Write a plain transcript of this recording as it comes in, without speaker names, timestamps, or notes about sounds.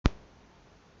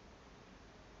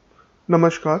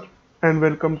Namaskar and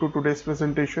welcome to today's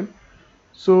presentation.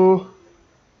 So,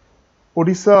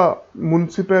 Odisha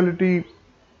Municipality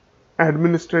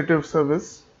Administrative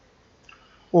Service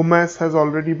OMAS has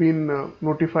already been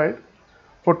notified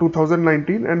for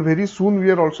 2019, and very soon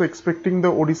we are also expecting the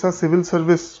Odisha Civil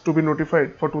Service to be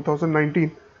notified for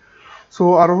 2019.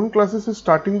 So, Aarohan classes is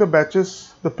starting the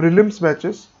batches, the prelims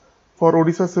batches for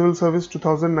Odisha Civil Service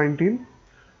 2019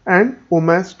 and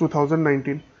OMAS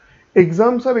 2019.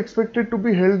 Exams are expected to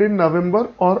be held in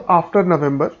November or after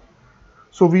November.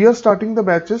 So we are starting the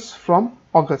batches from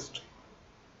August.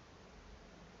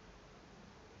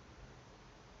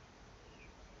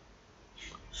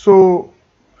 So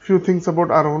few things about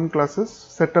Aarohan classes.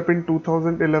 Set up in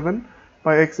 2011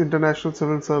 by ex-international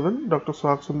civil servant Dr.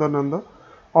 Suhag Sundar Nanda.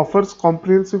 Offers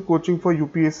comprehensive coaching for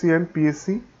UPSC and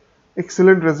PSC.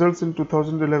 Excellent results in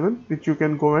 2011, which you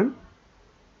can go and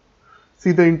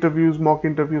see the interviews, mock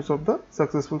interviews of the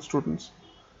successful students.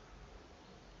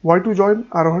 Why to join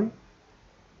Aarohan?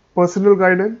 Personal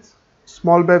guidance,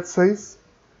 small batch size,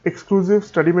 exclusive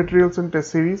study materials and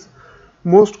test series,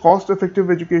 most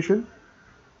cost-effective education,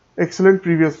 excellent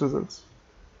previous results.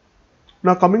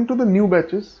 Now coming to the new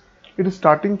batches, it is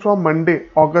starting from Monday,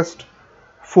 August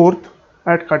 4th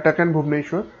at Cuttack and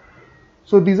Bhubaneswar.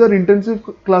 So these are intensive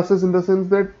classes in the sense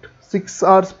that 6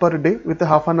 hours per day with a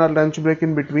half an hour lunch break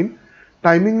in between.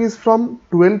 Timing is from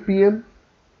 12 p.m.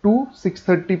 to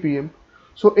 6:30 p.m.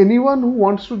 So anyone who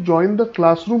wants to join the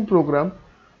classroom program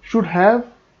should have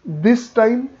this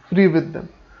time free with them.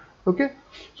 Okay.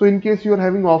 So in case you are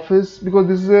having office, because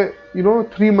this is a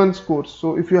 3 months course.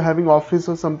 So if you are having office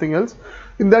or something else,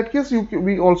 in that case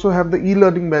we also have the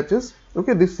e-learning batches.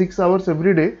 Okay. This 6 hours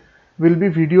every day will be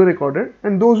video recorded,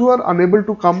 and those who are unable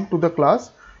to come to the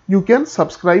class, you can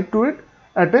subscribe to it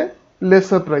at a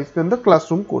lesser price than the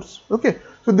classroom course. Okay.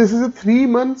 So this is a 3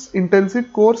 months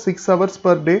intensive course, 6 hours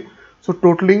per day. So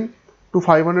totaling to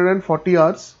 540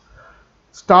 hours.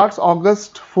 Starts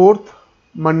August 4th,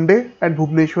 Monday at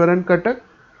Bhubaneswar and Cuttack.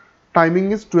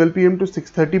 Timing is 12 p.m. to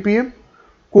 6:30 p.m.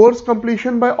 Course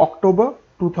completion by October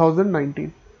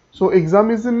 2019. So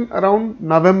exam is in around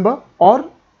November or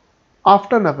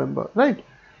after November, right?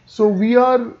 So we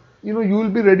are, you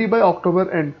will be ready by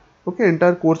October end. Okay,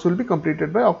 entire course will be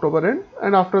completed by October end,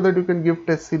 and after that you can give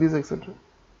test series, etc.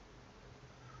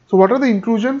 So what are the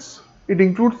inclusions? It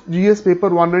includes GS paper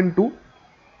 1 and 2,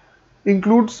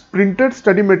 includes printed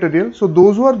study material. So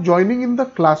those who are joining in the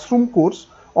classroom course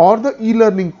or the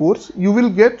e-learning course, you will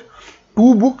get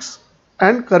 2 books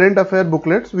and current affair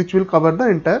booklets which will cover the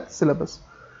entire syllabus.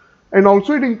 And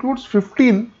also it includes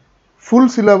 15 full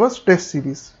syllabus test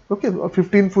series. Okay,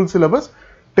 15 full syllabus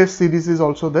test series is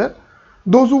also there.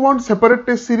 Those who want separate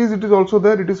test series, it is also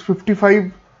there. It is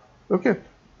 55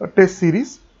 test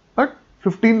series, but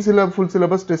 15 full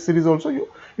syllabus test series also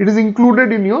it is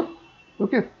included in your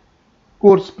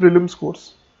course, prelims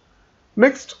course.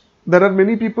 Next, there are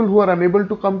many people who are unable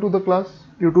to come to the class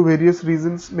due to various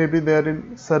reasons. Maybe they are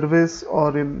in service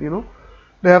or in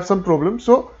they have some problems.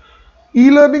 So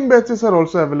e-learning batches are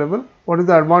also available. What is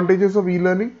the advantages of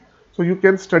e-learning? So you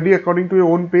can study according to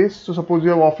your own pace. So suppose you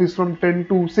have office from 10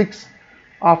 to 6.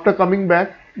 After coming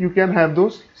back, you can have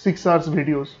those 6 hours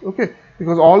videos. Okay,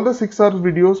 because all the 6 hours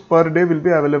videos per day will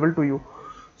be available to you.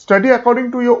 Study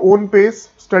according to your own pace.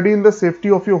 Study in the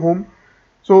safety of your home.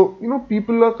 So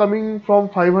people are coming from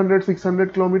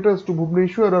 500-600 kilometers to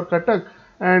Bhubaneswar or Cuttack,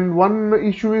 and one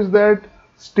issue is that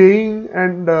staying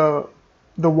and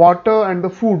the water and the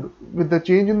food. With the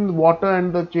change in water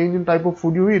and the change in type of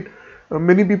food you eat,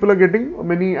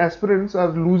 many aspirants are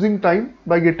losing time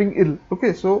by getting ill.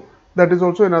 Okay, so that is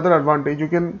also another advantage. You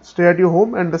can stay at your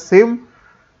home and the same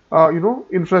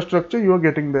infrastructure you are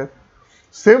getting there.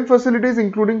 Same facilities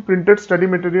including printed study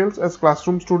materials as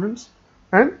classroom students,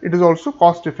 and it is also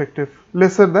cost effective,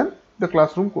 lesser than the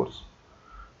classroom course.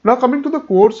 Now coming to the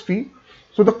course fee.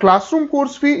 So the classroom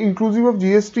course fee inclusive of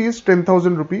GST is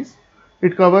 10,000 rupees.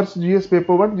 It covers GS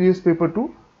paper 1, GS paper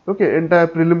 2, entire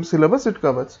prelim syllabus it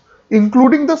covers,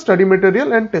 including the study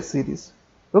material and test series.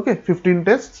 15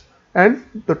 tests and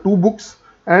the 2 books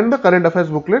and the current affairs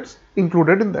booklets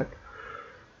included in that.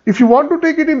 If you want to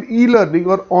take it in e-learning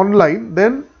or online,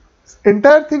 then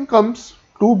entire thing comes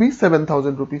to be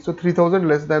 7,000 rupees. So 3,000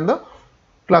 less than the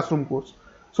classroom course.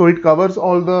 So it covers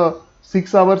all the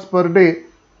 6 hours per day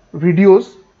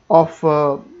videos of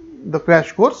the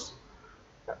crash course,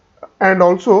 and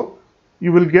also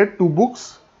you will get 2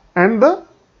 books and the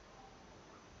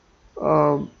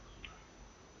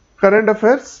current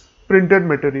affairs printed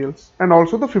materials, and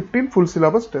also the 15 full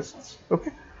syllabus tests.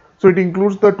 Okay, so it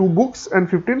includes the 2 books and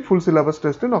 15 full syllabus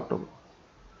tests in October.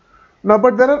 Now,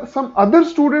 but there are some other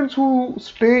students who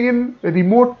stay in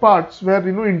remote parts where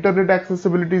internet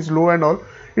accessibility is low and all.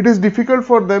 It is difficult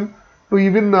for them to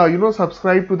even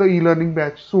subscribe to the e-learning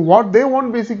batch. So what they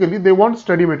want, basically they want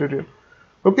study material.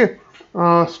 Okay,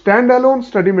 standalone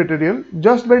study material.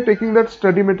 Just by taking that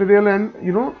study material and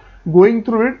going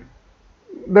through it,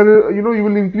 then you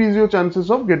will increase your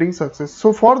chances of getting success.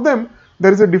 So for them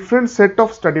there is a different set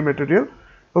of study material.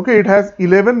 Okay, it has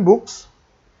 11 books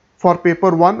for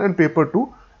paper 1 and paper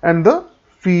 2, and the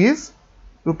fee is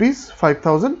rupees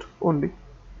 5,000 only.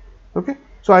 Okay,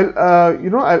 so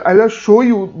I'll just show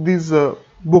you these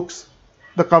books,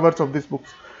 the covers of these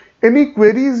books. Any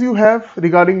queries you have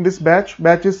regarding this batch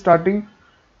is starting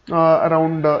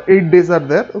around 8 days are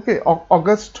there. Okay,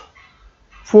 August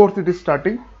 4th it is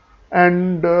starting,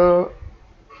 and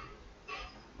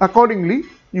accordingly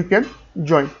you can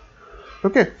join.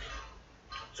 Okay,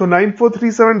 so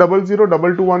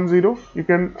 9437002210, you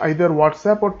can either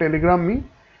WhatsApp or Telegram me.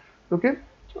 Okay,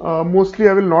 mostly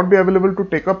I will not be available to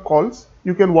take up calls.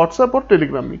 You can WhatsApp or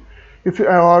Telegram me.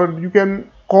 Or you can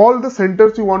call the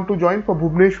centers you want to join. For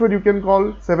Bhubaneswar you can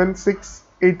call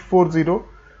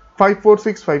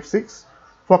 76840-54656.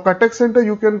 For Cuttack Center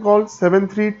you can call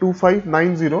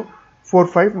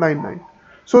 7325904599.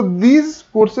 So these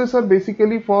courses are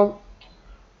basically for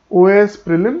OAS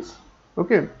prelims,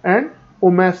 okay, and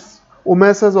OMAS.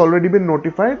 OMAS has already been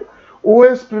notified.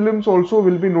 OAS prelims also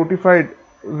will be notified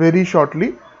very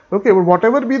shortly. Okay, but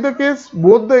whatever be the case,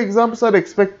 both the exams are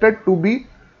expected to be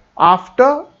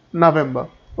after November.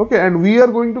 Okay, and we are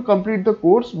going to complete the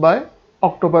course by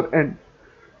October end.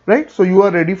 Right? So you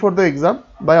are ready for the exam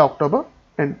by October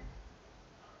end.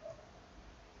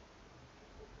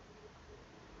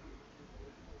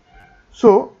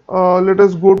 So let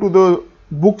us go to the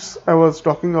books I was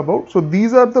talking about. So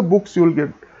these are the books you will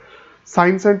get: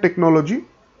 Science and Technology,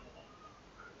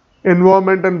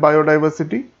 Environment and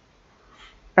Biodiversity,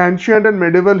 Ancient and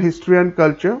Medieval History and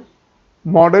Culture,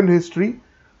 Modern History,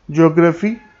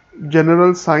 Geography,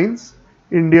 General Science,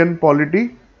 Indian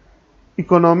Polity,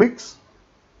 Economics,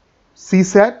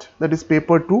 CSAT, that is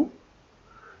paper 2,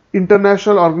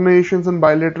 International Organizations and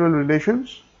Bilateral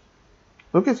Relations.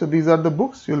 Okay, so these are the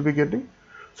books you will be getting.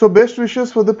 So best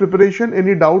wishes for the preparation.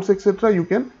 Any doubts etc. you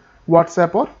can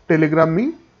WhatsApp or Telegram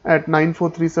me at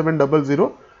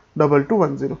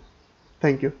 9437002210.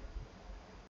 Thank you.